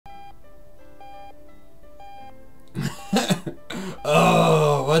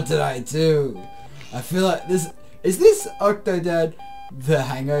Oh, what did I do? I feel like this... Is this Octodad the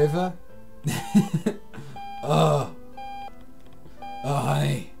hangover? Oh. Oh,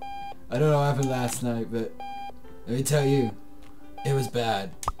 honey. I don't know what happened last night, but let me tell you, it was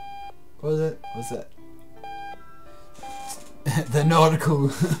bad. What was it? What's that? The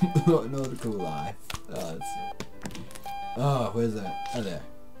nautical life. Oh, where's that? Oh, there.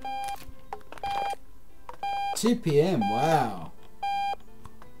 2 PM. Wow.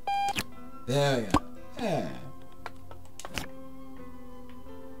 There we go. Yeah.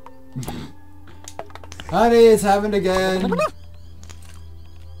 Honey, it's happened again.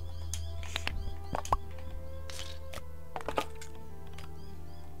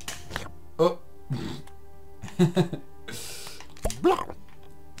 Oh.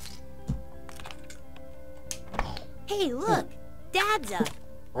 Hey, look! Dad's up!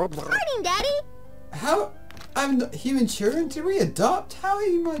 Morning, Daddy! How? I'm not human children? Did we adopt? How are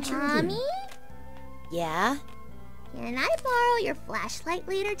you my children? Mommy? Yeah? Can I borrow your flashlight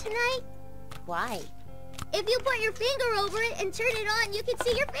later tonight? Why? If you put your finger over it and turn it on, you can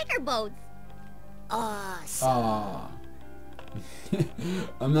see your finger bones. Awesome. Aww.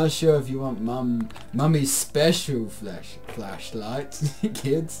 I'm not sure if you want Mummy's special flashlight,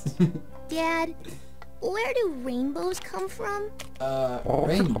 kids. Dad, where do rainbows come from?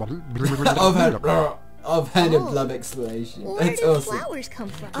 Offhanded blub explanation. Where That's do awesome. flowers come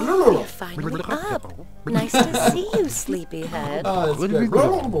from? Oh, you're finally up. Nice to see you, sleepyhead. Oh, that's good.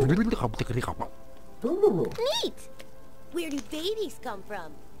 Neat! Where do babies come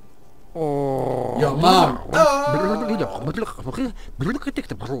from? Your mom.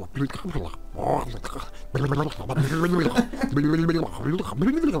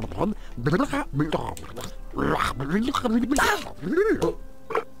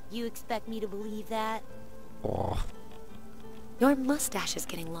 You expect me to believe that? Your mustache is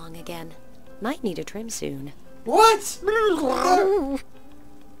getting long again. Might need a trim soon. What?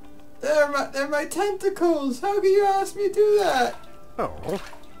 They're my tentacles. How can you ask me to do that?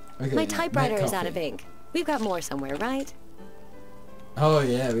 Okay, My typewriter is out of ink. We've got more somewhere, right? Oh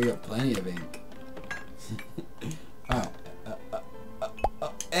yeah, we got plenty of ink. Alright.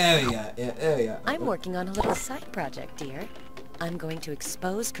 There we go. Yeah, there we go. I'm working on a little side project, dear. I'm going to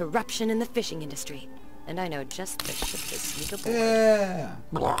expose corruption in the fishing industry. And I know just the ship to sneak aboard. Yeah.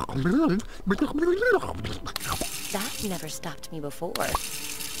 That never stopped me before. Why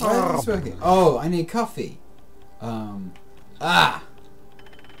is this working? Oh, I need coffee. Come on.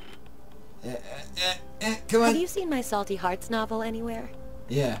 Have you seen my Salty Hearts novel anywhere?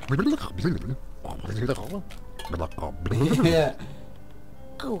 Yeah. Yeah.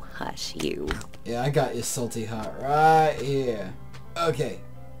 Oh, hush, you. Yeah, I got your salty heart right here. Okay.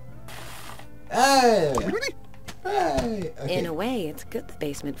 Hey! Hey! Okay. In a way, it's good the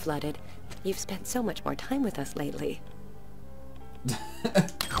basement flooded. You've spent so much more time with us lately.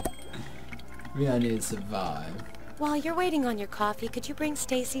 We don't need to survive. While you're waiting on your coffee, could you bring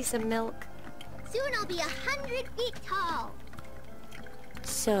Stacy some milk? Soon I'll be 100 feet tall.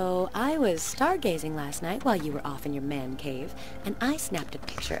 So, I was stargazing last night while you were off in your man cave, and I snapped a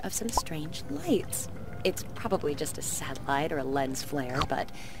picture of some strange lights. It's probably just a satellite or a lens flare,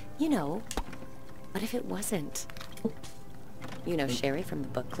 but, you know, what if it wasn't? You know Sherry from the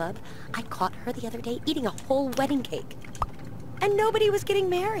book club? I caught her the other day eating a whole wedding cake. And nobody was getting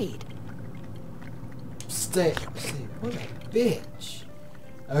married. Stay. What a bitch.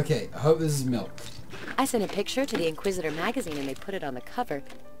 Okay, I hope this is milk. I sent a picture to the Inquisitor magazine and they put it on the cover.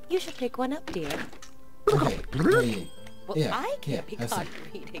 You should pick one up, dear. Okay, where are you? Well, Yeah, I can't be have caught some.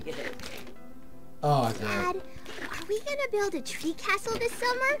 reading it. Oh, God. Dad, are we gonna build a tree castle this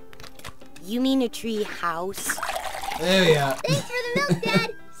summer? You mean a tree house? There we are. Thanks for the milk,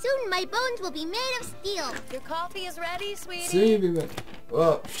 Dad. Soon my bones will be made of steel. Your coffee is ready, sweetie. See,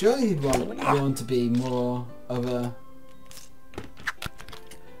 well, surely you'd want to be more of a...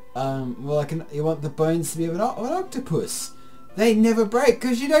 well, you want the bones to be of an octopus. They never break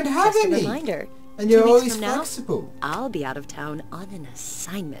because you don't have Just any. a reminder. And you're 2 weeks always from now, flexible. I'll be out of town on an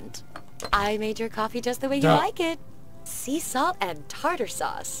assignment. I made your coffee just the way you Duh. like it. Sea salt and tartar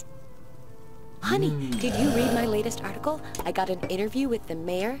sauce. Honey, did you read my latest article? I got an interview with the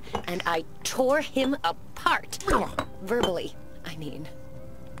mayor, and I tore him apart. Verbally, I mean.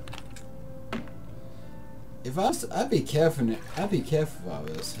 If I was, I'd be careful. I'd be careful if I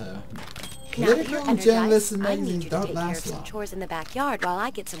was her. Now that Political you're and journalists energized, I need magazines you to don't take care of last some long. chores in the backyard while I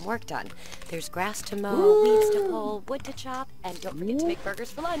get some work done. There's grass to mow, weeds to pull, wood to chop, and don't forget to make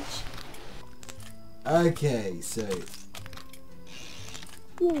burgers for lunch. Okay, so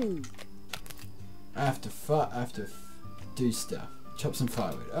I have to do stuff. Chop some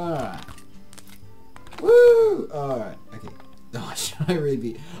firewood. Alright. Woo! Alright, okay. Oh, should I really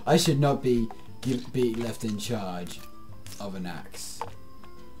be... I should not be left in charge of an axe.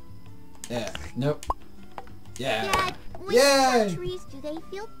 Yeah. Nope. Yeah. Dad, when you Yay! cut trees, do they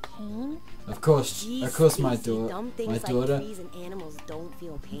feel pain? Of course, Jeez, my Stacy, daughter, dumb things my like daughter, trees and animals don't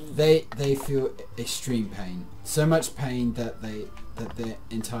feel pain. they feel extreme pain. So much pain that their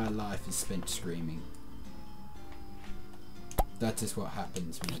entire life is spent screaming. That is what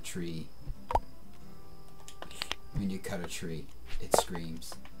happens when you cut a tree. It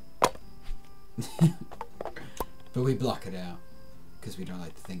screams. But we block it out because we don't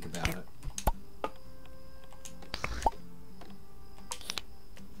like to think about it.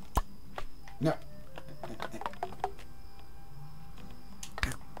 No.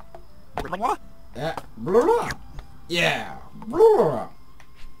 Yeah. Blah, blah. Yeah. Blah, blah.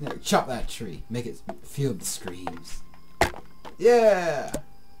 No, chop that tree. Make it feel the screams. Yeah.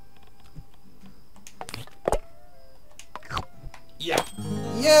 Yeah.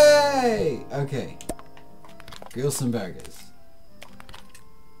 Yay! Okay. Grill some burgers.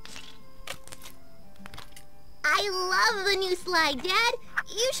 I love the new slide, Dad.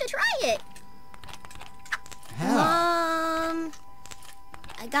 You should try it. How?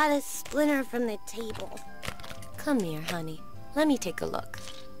 I got a splinter from the table. Come here, honey. Let me take a look.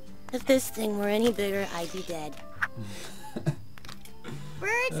 If this thing were any bigger, I'd be dead.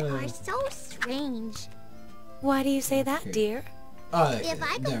 Birds are so strange. Why do you say that, Okay. dear? Oh, If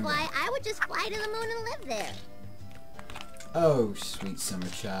I could never fly, mind. I would just fly to the moon and live there. Oh, sweet summer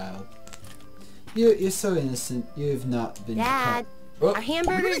child. You're so innocent. You've not been Dad, Oh. are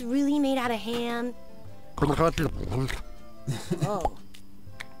hamburgers really made out of ham? Oh.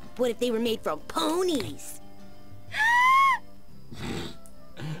 What if they were made from ponies?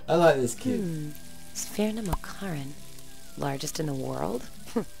 I like this kid. Sphyrna Makarin. Largest in the world?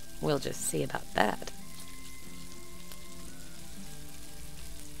 We'll just see about that.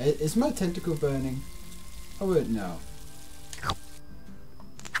 Is my tentacle burning? I wouldn't know.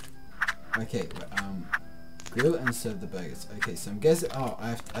 Okay, grill and serve the burgers. Okay, so I'm guessing. Oh,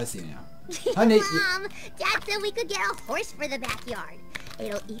 I see now. Honey, Mom, Dad said we could get a horse for the backyard.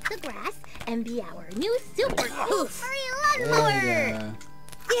 It'll eat the grass and be our new super furry lawnmower. there you go.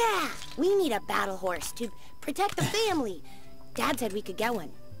 Yeah, we need a battle horse to protect the family. Dad said we could get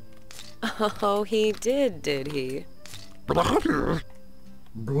one. Oh, he did he?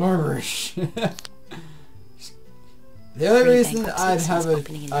 Blurish. The only reason I'd have a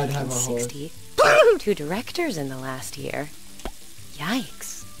horse. 2 directors in the last year.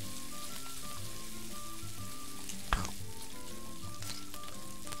 Yikes.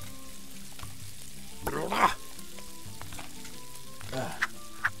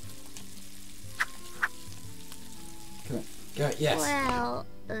 Come on, go. Yes. Well,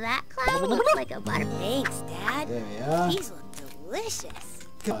 that cloud looks like a butter. Thanks, Dad. There we are. These look delicious.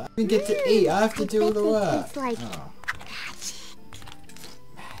 Come on, I didn't get to eat. I have to do all the work. It's like Oh,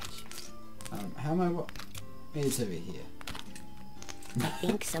 magic. how am I? What? Maybe it's over here. I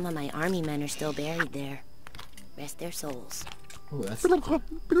think some of my army men are still buried there. Rest their souls. Oh, that's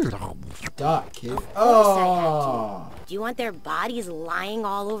dark, kid. Oh. Do you want their bodies lying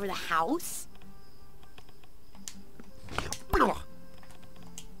all over the house?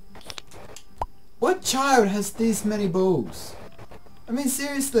 What child has these many balls? I mean,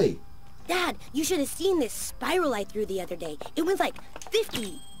 seriously. Dad, you should have seen this spiral I threw the other day. It went like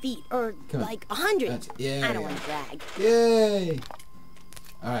 50 feet, or Come on. like 100. Yeah. I don't want to brag. Yay!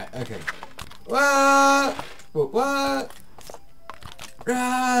 Alright, okay. What? What?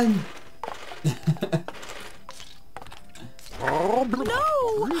 Run! No!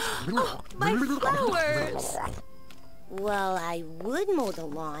 Oh, my flowers! Well, I would mow the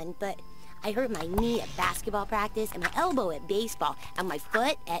lawn, but I hurt my knee at basketball practice, and my elbow at baseball, and my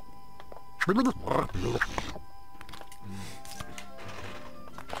foot at...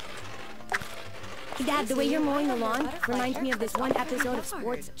 Dad, the way you're mowing the lawn reminds me of this one episode of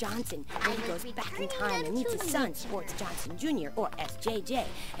Sports Johnson, where he goes back in time and meets his son, Sports Johnson Jr., or SJJ,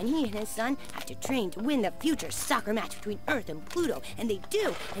 and he and his son have to train to win the future soccer match between Earth and Pluto, and they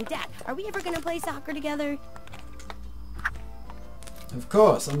do. And Dad, are we ever gonna play soccer together? Of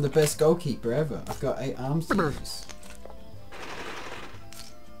course, I'm the best goalkeeper ever. I've got 8 arms to use.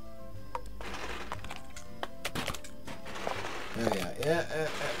 There we are. Yeah.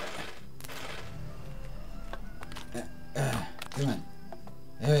 Come on.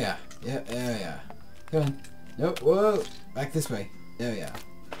 There we are. Yeah, there we are. Come on. Nope. Whoa. Back this way. There we are.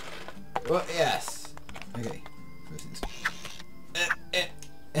 Whoa. Yes. Okay. There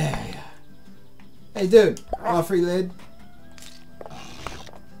we are. Hey dude, want a free lid?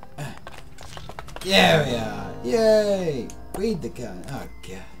 There we are. Yay! Weed the guy. Oh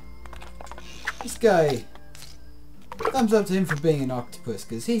god. This guy. Thumbs up to him for being an octopus,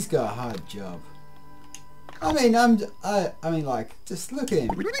 because he's got a hard job. I mean, like, just look at him.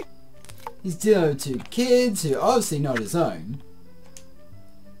 He's dealing with 2 kids who are obviously not his own.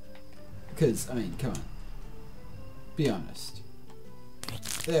 Because, I mean, come on. Be honest.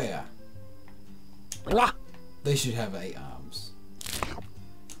 There we are. They should have 8 arms.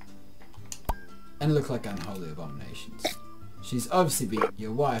 And look like unholy abominations. She's obviously been...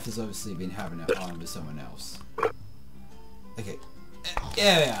 Your wife has obviously been having her on with someone else. Okay.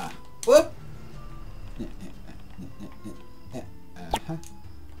 There we are. Whoop! Uh-huh.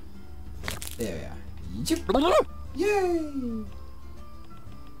 There we are. Yay!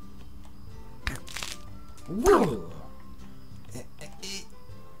 Woo!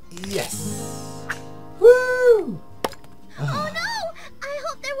 Yes! Woo! Oh no! I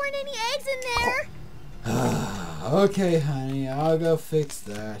hope there weren't any eggs in there! Okay, honey, I'll go fix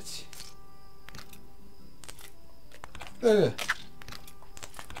that.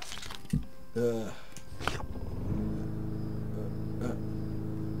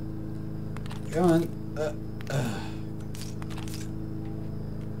 Come on.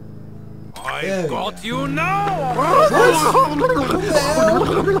 I've got you now! No! Stop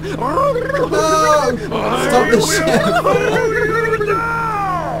the chef!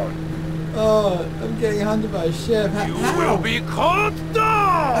 Oh, I'm getting hunted by a chef. You How? will be cut How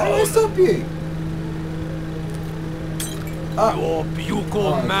down! do I stop you? Your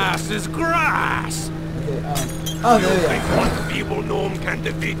buccal mass is grass! Okay, oh, You there we think are. one feeble gnome can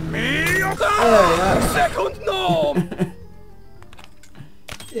defeat me? Yeah. Second gnome!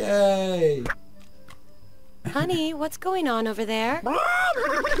 Yay! Honey, what's going on over there?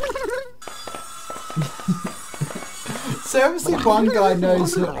 So obviously one guy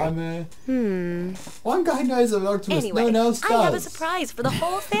knows that I'm a... One guy knows I'm an octopus, Anyway, no one else does. I have a surprise for the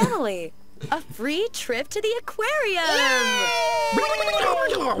whole family. A free trip to the aquarium!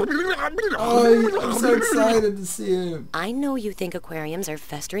 Oh, I'm so excited to see him. I know you think aquariums are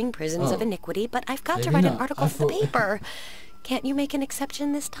festering prisons of Oh. iniquity, but I've got to Maybe write not. an article I for the thought- paper. Can't you make an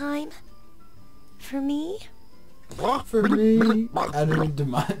exception this time? For me? For me, Adam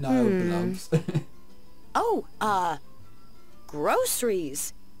demand no belongs. Oh,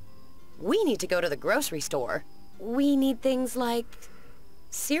 groceries. We need to go to the grocery store. We need things like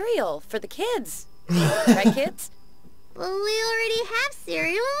cereal for the kids. Right, kids? But we already have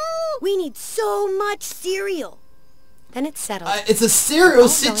cereal! We need so much cereal. Then it's settled. It's a cereal I'll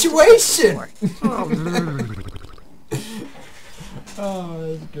go into the situation. store.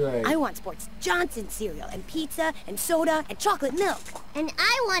 Oh, that's great. I want Sports Johnson cereal and pizza and soda and chocolate milk. And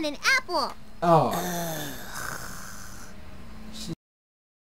I want an apple! Oh,